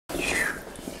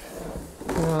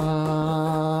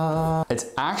It's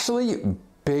actually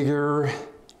bigger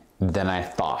than I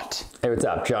thought. Hey, what's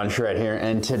up? John Shred here,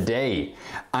 and today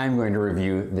I'm going to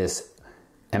review this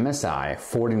MSI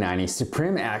 4090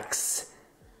 Suprim X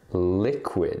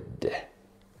Liquid.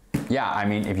 Yeah, I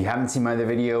mean, if you haven't seen my other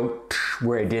video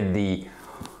where I did the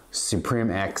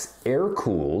Suprim X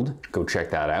air-cooled, go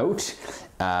check that out.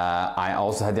 I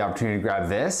also had the opportunity to grab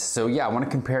this. So yeah, I want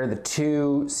to compare the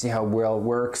two, see how well it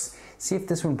works, see if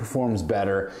this one performs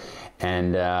better,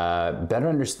 and better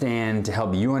understand, to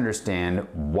help you understand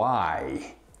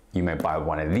why you might buy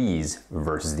one of these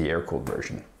versus the air-cooled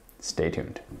version. Stay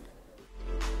tuned.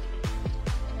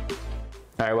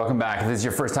 All right, welcome back. If this is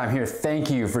your first time here,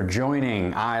 thank you for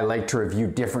joining. I like to review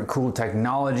different cool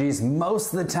technologies.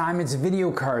 Most of the time it's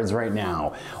video cards right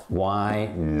now. Why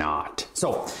not?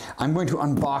 So I'm going to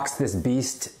unbox this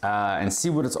beast and see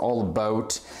what it's all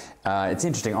about. It's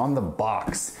interesting, on the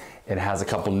box, it has a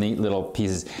couple neat little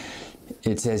pieces.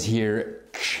 It says here,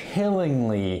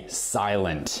 chillingly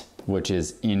silent, which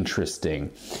is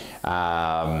interesting.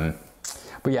 But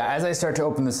yeah, as I start to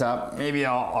open this up, maybe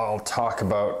I'll talk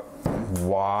about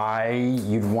why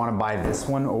you'd want to buy this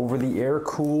one over the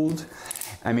air-cooled.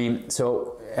 I mean,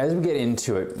 so as we get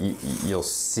into it, you'll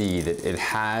see that it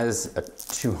has a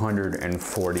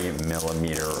 240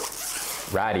 millimeter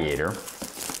radiator,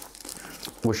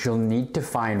 which you'll need to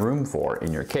find room for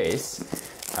in your case.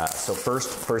 So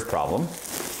first problem,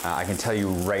 I can tell you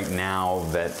right now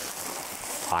that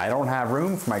I don't have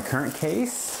room for my current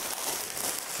case.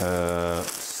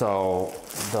 So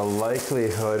the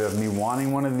likelihood of me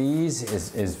wanting one of these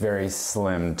is very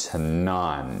slim to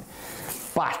none.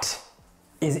 But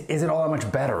is it all that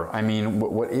much better? I mean,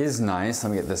 what is nice,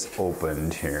 let me get this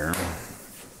opened here.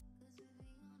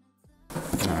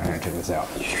 All right, check this out.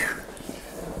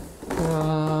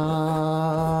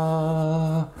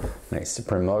 Nice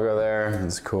Suprim logo there,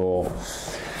 that's cool.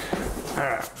 All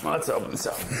right, let's open this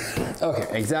up. Okay,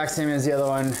 exact same as the other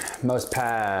one, mouse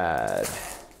pad.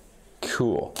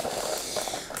 Cool.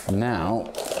 Now,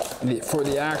 for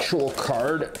the actual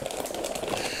card,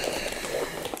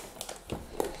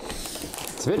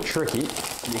 it's a bit tricky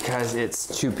because it's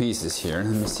two pieces here. Let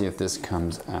me see if this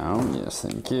comes out. Yes,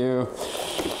 thank you.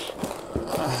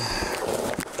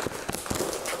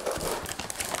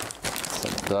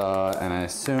 And I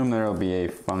assume there will be a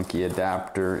funky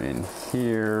adapter in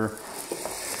here,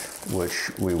 which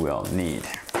we will need.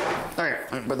 All right,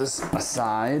 let me put this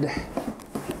aside.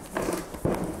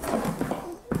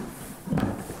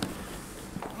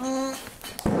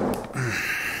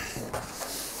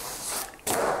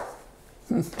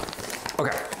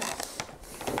 Okay.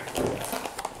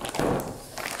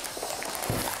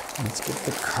 Let's get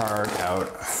the card out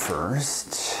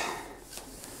first.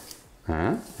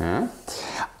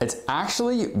 It's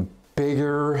actually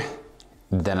bigger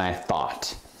than I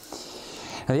thought.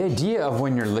 Now, the idea of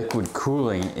when you're liquid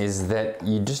cooling is that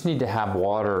you just need to have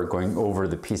water going over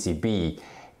the PCB,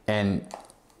 and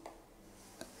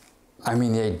I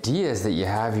mean, the idea is that you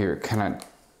have your kind of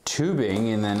tubing,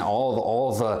 and then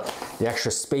all the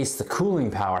extra space, the cooling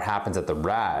power happens at the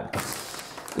rad.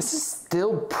 This is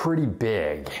still pretty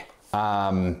big.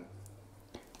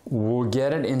 We'll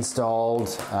get it installed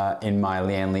in my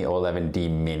Lianli O11D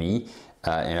Mini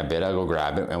in a bit. I'll go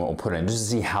grab it and we'll put it in just to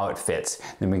see how it fits.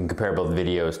 Then we can compare both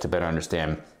videos to better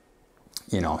understand,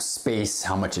 you know, space,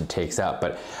 how much it takes up.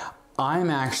 But I'm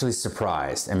actually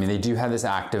surprised. I mean, they do have this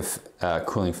active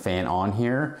cooling fan on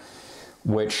here,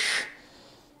 which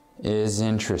is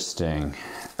interesting.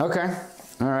 Okay,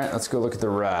 all right, let's go look at the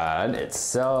rad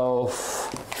itself.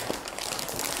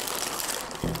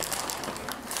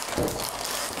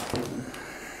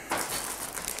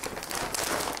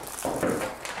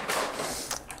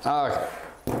 Okay,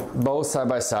 both side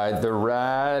by side. The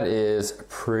rad is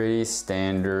pretty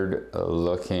standard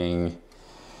looking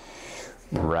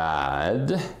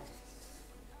rad.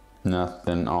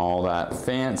 Nothing all that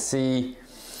fancy.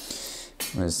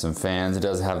 There's some fans. It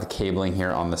does have the cabling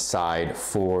here on the side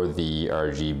for the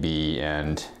RGB,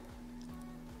 and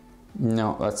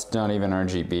no, that's not even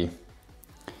RGB.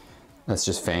 That's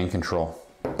just fan control.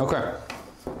 Okay,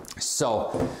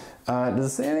 so does it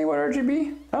say anything about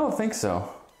RGB? I don't think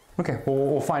so. Okay, well,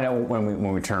 we'll find out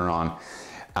when we turn it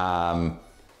on.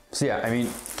 So yeah, I mean,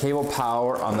 cable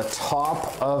power on the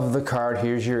top of the card.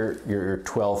 Here's your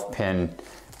 12 pin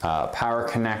power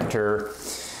connector.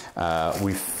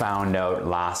 We found out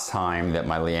last time that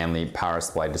my Lianli power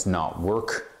supply does not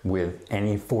work with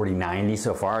any 4090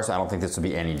 so far, so I don't think this will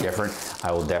be any different.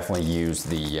 I will definitely use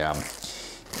the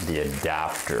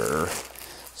adapter.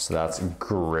 So that's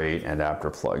great, adapter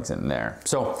plugs in there.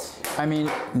 So, I mean,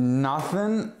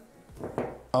 nothing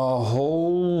a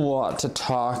whole lot to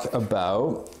talk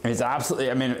about. It's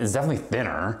absolutely, I mean, it's definitely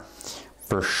thinner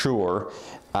for sure.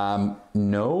 No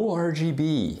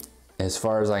RGB as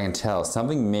far as I can tell.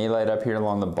 Something may light up here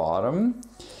along the bottom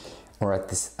or at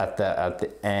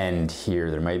the end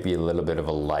here. There might be a little bit of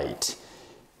a light.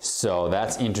 So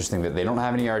that's interesting that they don't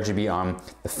have any RGB on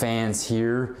the fans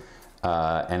here,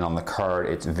 and on the card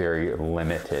it's very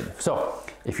limited. So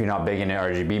if you're not big into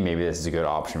RGB, maybe this is a good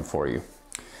option for you.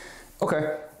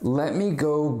 Okay, let me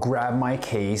go grab my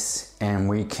case and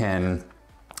we can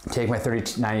take my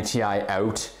 3090 Ti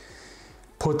out,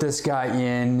 put this guy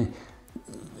in,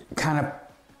 kind of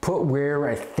put where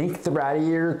I think the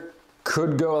radiator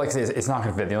could go. Like I say, it's not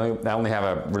gonna fit. I only have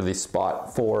a release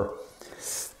spot for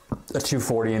a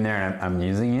 240 in there, and I'm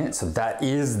using it. So that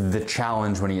is the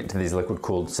challenge when you get to these liquid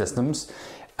cooled systems.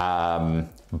 We'll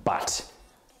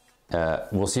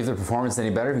see if the performance is any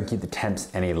better, if we can keep the temps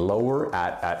any lower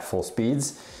at full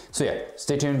speeds. So yeah,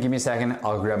 stay tuned, give me a second.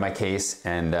 I'll grab my case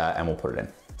and we'll put it in.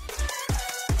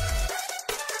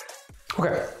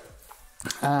 Okay.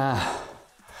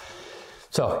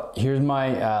 So here's my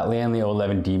Lianli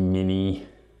 11D mini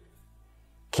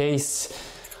case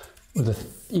with the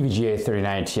EVGA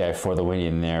 3090 Ti for the Winnie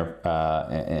in there,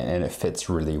 and it fits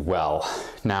really well.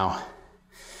 Now,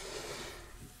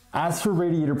 as for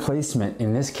radiator placement,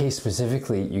 in this case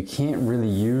specifically, you can't really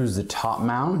use the top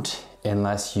mount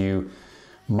unless you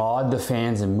mod the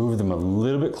fans and move them a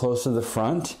little bit closer to the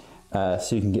front, so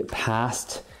you can get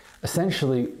past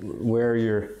essentially where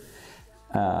your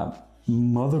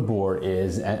motherboard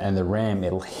is and the RAM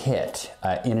it'll hit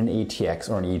in an ATX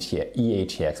or an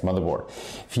eATX motherboard.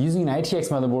 If you're using an ITX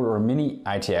motherboard or a mini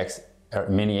ITX or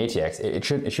mini ATX, it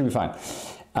should be fine.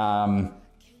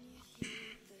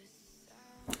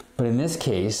 But in this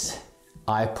case,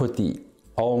 I put the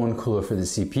all-in-one cooler for the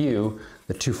CPU,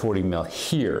 the 240mm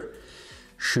here,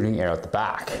 shooting air out the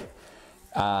back,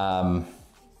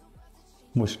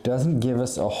 which doesn't give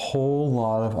us a whole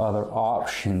lot of other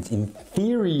options. In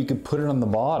theory, you could put it on the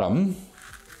bottom.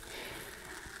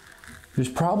 There's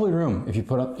probably room if you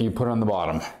put it on the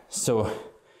bottom. So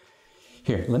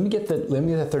here, let me get the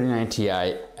 3090 Ti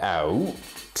out.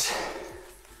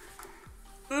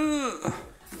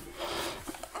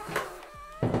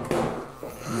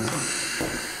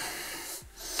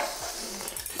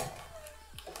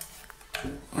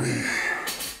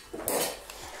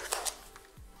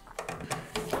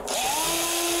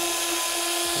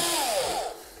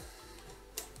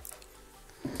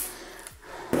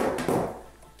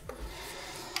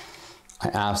 I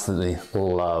absolutely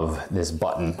love this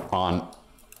button on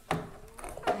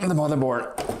the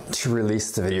motherboard to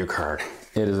release the video card.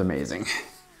 It is amazing.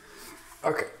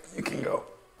 Okay, you can go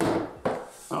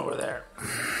over there.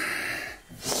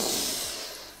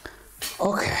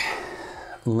 Okay,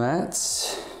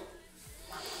 let's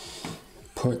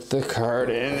put the card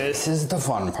in. This is the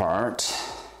fun part.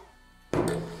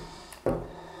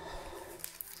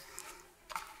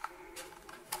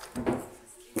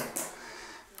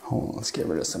 Hold on, let's get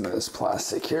rid of some of this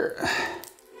plastic here.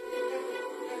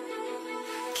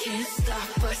 Can't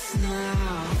stop us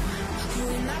now.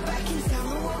 We're not back in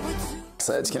town, what would you...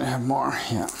 Side's gonna have more,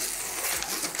 yeah.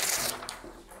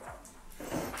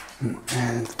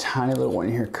 And a tiny little one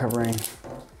here covering.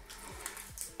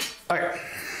 Okay.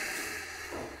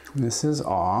 This is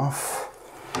off.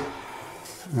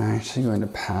 I'm actually going to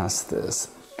pass this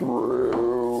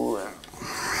through.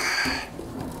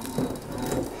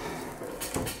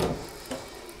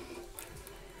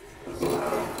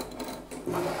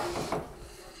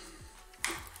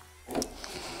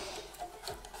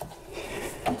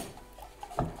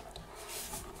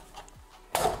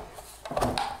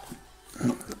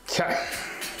 Okay.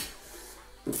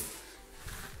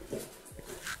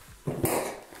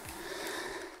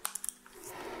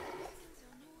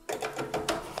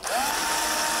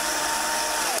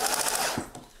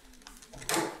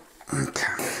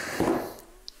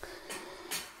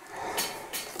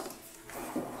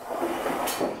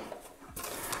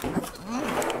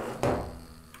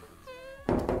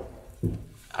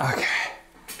 Okay.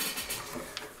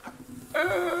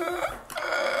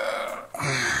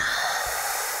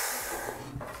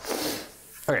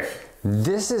 Okay,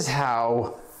 this is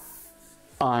how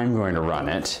I'm going to run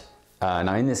it.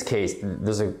 Now in this case,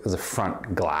 there's a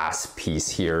front glass piece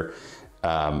here.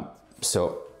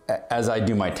 So as I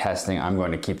do my testing, I'm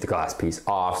going to keep the glass piece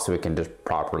off so it can just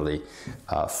properly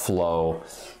flow.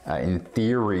 In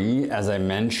theory, as I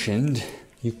mentioned,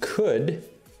 you could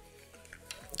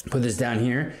put this down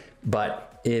here,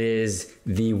 but it is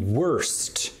the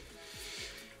worst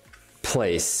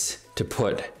place to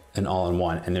put an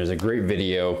all-in-one. And there's a great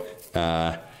video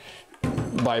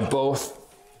by both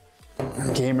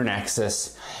Gamer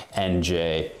Nexus and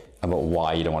Jay about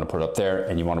why you don't want to put it up there,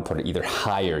 and you want to put it either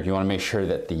higher. You want to make sure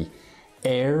that the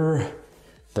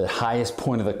highest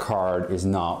point of the card is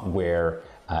not where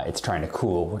it's trying to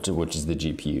cool, which is the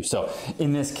GPU. So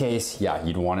in this case, yeah,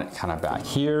 you'd want it kind of back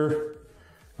here,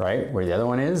 right, where the other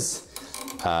one is,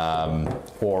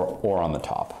 or on the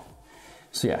top.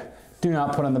 So yeah, do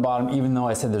not put on the bottom, even though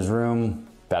I said there's room.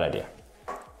 Bad idea.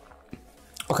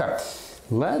 Okay,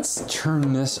 let's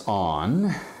turn this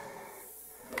on.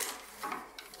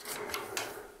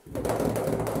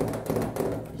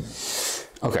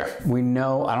 Okay, we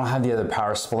know I don't have the other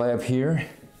power supply up here,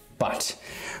 but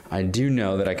I do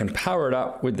know that I can power it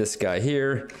up with this guy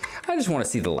here. I just want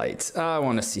to see the lights. I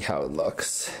want to see how it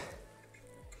looks.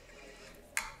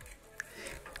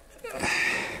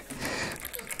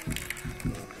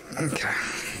 Okay.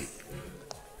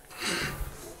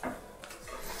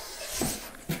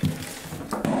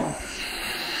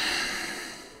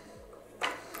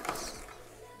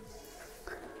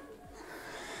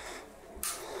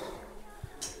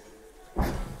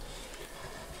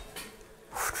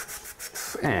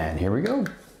 And here we go.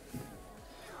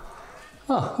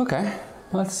 Oh, okay.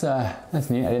 That's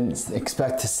neat. I didn't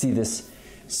expect to see this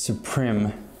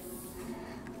Suprim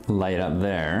light up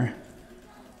there.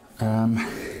 And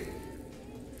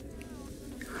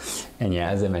yeah,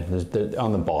 as I mentioned,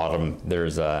 on the bottom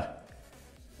there's a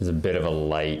bit of a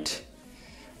light,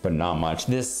 but not much.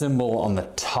 This symbol on the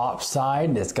top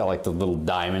side, it's got like the little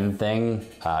diamond thing,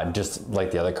 just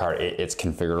like the other card, it's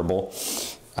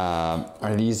configurable.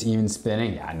 Are these even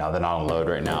spinning? Yeah, no, they're not on load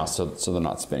right now, so they're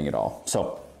not spinning at all.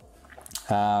 So,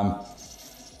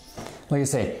 like I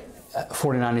say,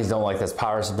 4090s don't like this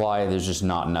power supply. There's just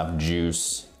not enough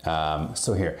juice.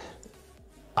 So here,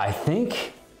 I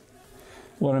think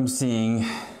what I'm seeing,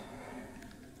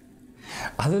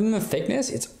 other than the thickness,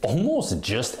 it's almost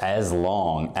just as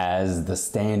long as the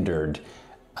standard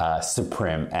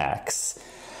Suprim X.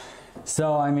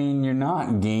 So, I mean, you're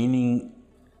not gaining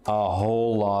a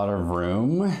whole lot of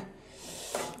room,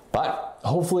 but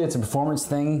hopefully it's a performance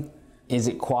thing. Is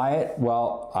it quiet?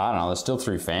 Well, I don't know, there's still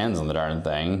 3 fans on the darn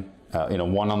thing. You know,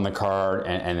 1 on the card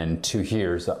and then 2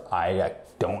 here. So I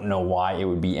don't know why it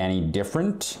would be any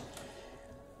different,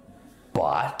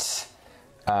 but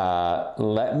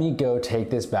let me go take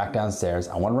this back downstairs.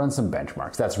 I want to run some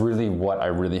benchmarks. That's really what I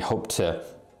really hope to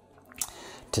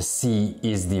see,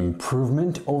 is the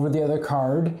improvement over the other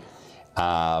card.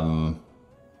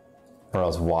 Or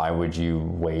else why would you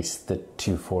waste the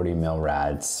 240 mil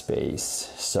rad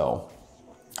space? So,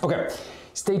 okay,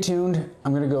 stay tuned.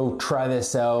 I'm gonna go try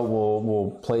this out.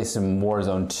 We'll play some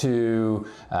Warzone 2,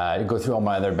 go through all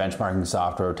my other benchmarking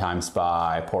software,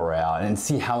 TimeSpy, Port Royale, and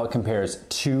see how it compares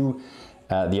to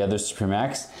the other Suprim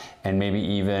X, and maybe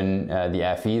even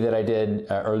the FE that I did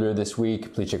earlier this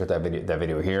week. Please check out that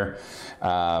video here.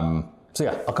 So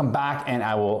yeah, I'll come back and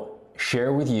I will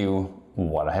share with you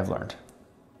what I have learned.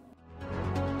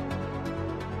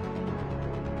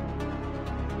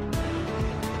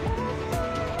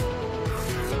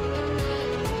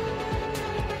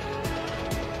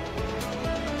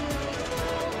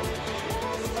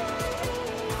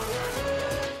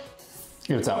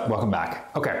 Hey, what's up? Welcome back.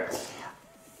 Okay,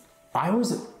 I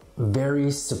was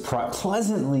very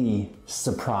pleasantly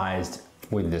surprised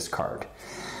with this card.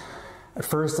 At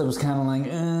first, I was kind of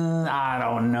like, I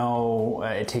don't know.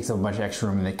 It takes up a bunch of extra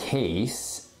room in the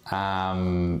case.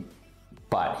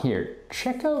 But here,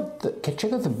 check out the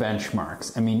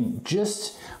benchmarks. I mean,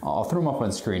 I'll throw them up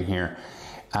on screen here.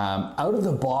 Out of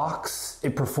the box,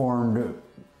 it performed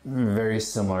very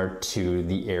similar to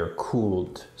the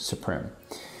air-cooled Suprim,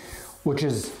 which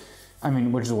is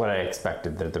what I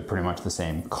expected, that they're pretty much the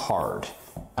same card.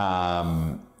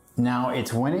 Now,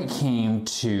 it's when it came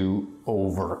to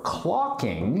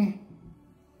overclocking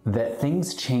that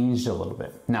things changed a little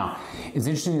bit. Now, it's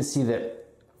interesting to see that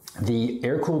the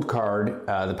air-cooled card,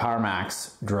 the Power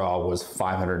Max draw was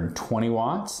 520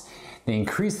 watts. They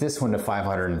increased this one to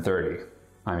 530.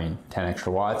 I mean, 10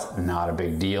 extra watts, not a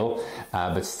big deal,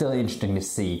 but still interesting to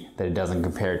see that it doesn't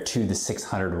compare to the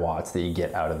 600 watts that you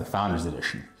get out of the Founders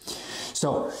Edition.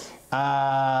 So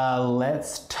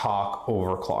let's talk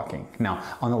overclocking. Now,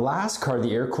 on the last card,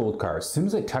 the air-cooled card, as soon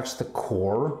as I touched the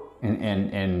core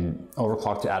and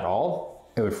overclocked it at all,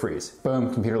 it would freeze.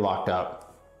 Boom, computer locked up.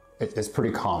 It's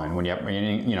pretty common when you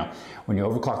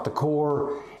overclock the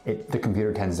core, the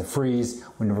computer tends to freeze.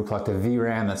 When you overclock the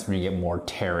VRAM, that's when you get more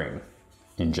tearing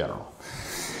in general.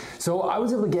 So I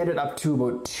was able to get it up to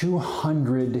about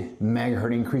 200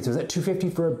 megahertz increase. It was at 250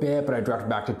 for a bit, but I dropped it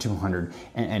back to 200,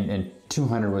 and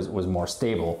 200 was more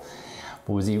stable.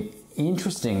 What was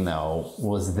Interesting though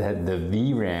was that the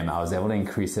VRAM, I was able to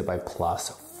increase it by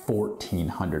plus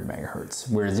 1400 megahertz,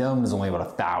 whereas the other one was only about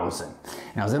 1000.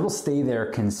 And I was able to stay there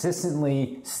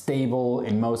consistently stable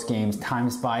in most games.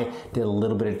 TimeSpy did a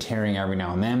little bit of tearing every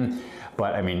now and then,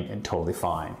 but I mean, totally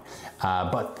fine.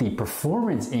 But the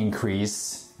performance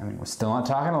increase, I mean, we're still not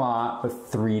talking a lot, but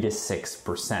 3 to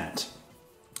 6%.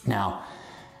 Now,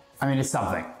 I mean, it's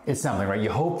something, right?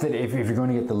 You hope that if you're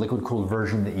going to get the liquid cooled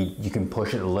version that you can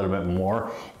push it a little bit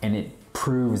more, and it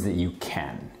proves that you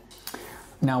can.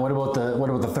 Now, what about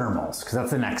the thermals? Because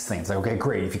that's the next thing. It's like, okay,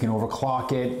 great, if you can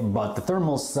overclock it, but the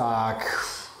thermals suck.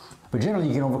 But generally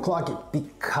you can overclock it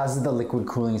because the liquid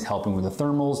cooling is helping with the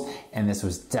thermals, and this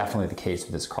was definitely the case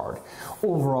with this card.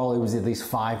 Overall, it was at least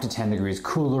 5 to 10 degrees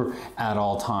cooler at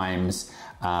all times,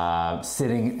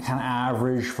 sitting kind of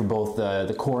average for both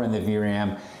the core and the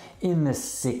VRAM in the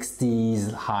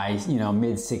 60s, high,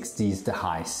 mid 60s to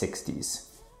high 60s.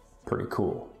 Pretty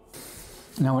cool.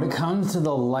 Now when it comes to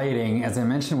the lighting, as I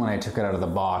mentioned when I took it out of the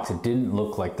box, it didn't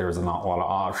look like there was a lot of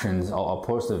options. I'll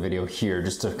post a video here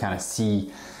just to kind of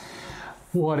see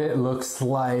what it looks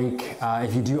like.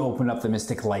 If you do open up the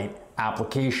Mystic Light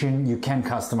application, you can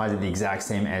customize it the exact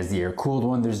same as the air-cooled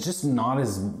one. There's just not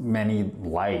as many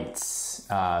lights.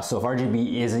 So if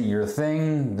RGB isn't your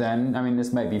thing, then I mean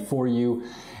this might be for you.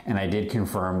 And I did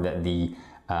confirm that the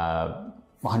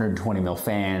 120 mil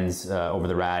fans over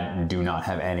the rad do not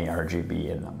have any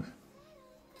RGB in them.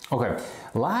 Okay,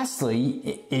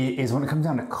 lastly is when it comes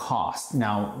down to cost.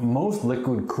 Now, most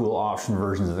liquid cool option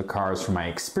versions of the cars, from my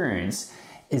experience,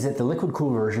 is that the liquid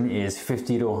cool version is $50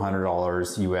 to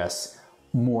 $100 US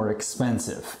more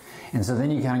expensive. And so then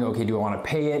you kind of go, okay, do I want to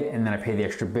pay it? And then I pay the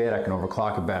extra bit, I can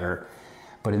overclock it better.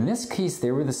 But in this case,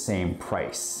 they were the same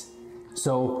price.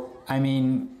 So, I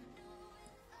mean,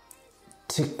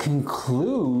 to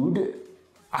conclude,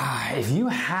 if you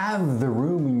have the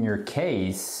room in your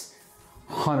case,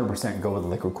 100% go with the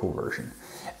liquid cool version.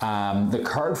 The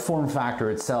card form factor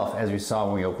itself, as we saw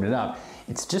when we opened it up,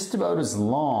 it's just about as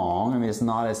long. I mean, it's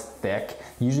not as thick.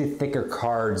 Usually thicker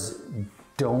cards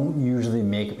don't usually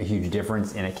make a huge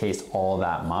difference in a case all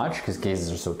that much because cases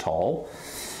are so tall.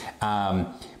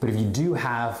 But if you do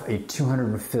have a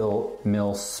 240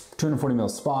 mil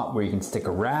spot where you can stick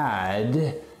a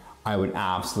rad, I would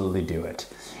absolutely do it.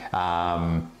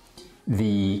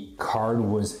 The card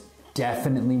was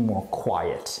definitely more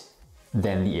quiet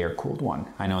than the air-cooled one.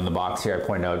 I know in the box here I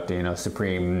pointed out,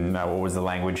 Suprim, what was the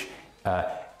language?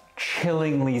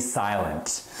 Chillingly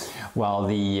silent. While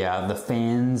the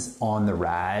fans on the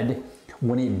rad,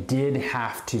 when it did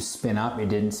have to spin up, it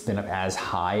didn't spin up as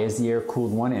high as the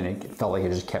air-cooled one, and it felt like it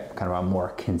just kept kind of a more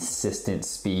consistent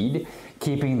speed,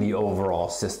 keeping the overall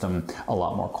system a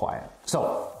lot more quiet.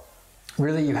 So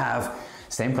really you have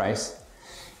same price,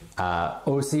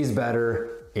 OC is better,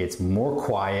 it's more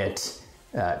quiet,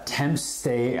 temps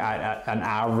stay at an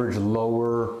average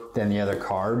lower than the other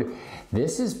card.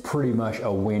 This is pretty much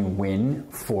a win-win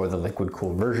for the liquid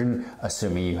cooled version,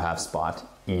 assuming you have spot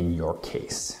in your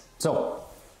case. So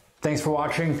thanks for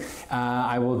watching.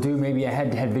 I will do maybe a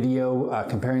head-to-head video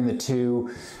comparing the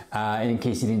two in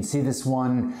case you didn't see this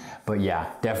one. But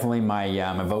yeah, definitely my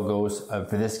vote goes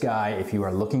for this guy. If you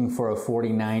are looking for a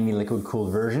 4090 liquid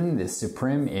cooled version, this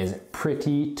Suprim is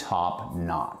pretty top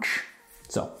notch.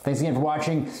 So thanks again for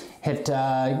watching.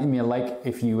 Give me a like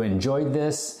if you enjoyed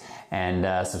this,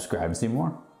 and subscribe to see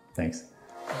more. Thanks.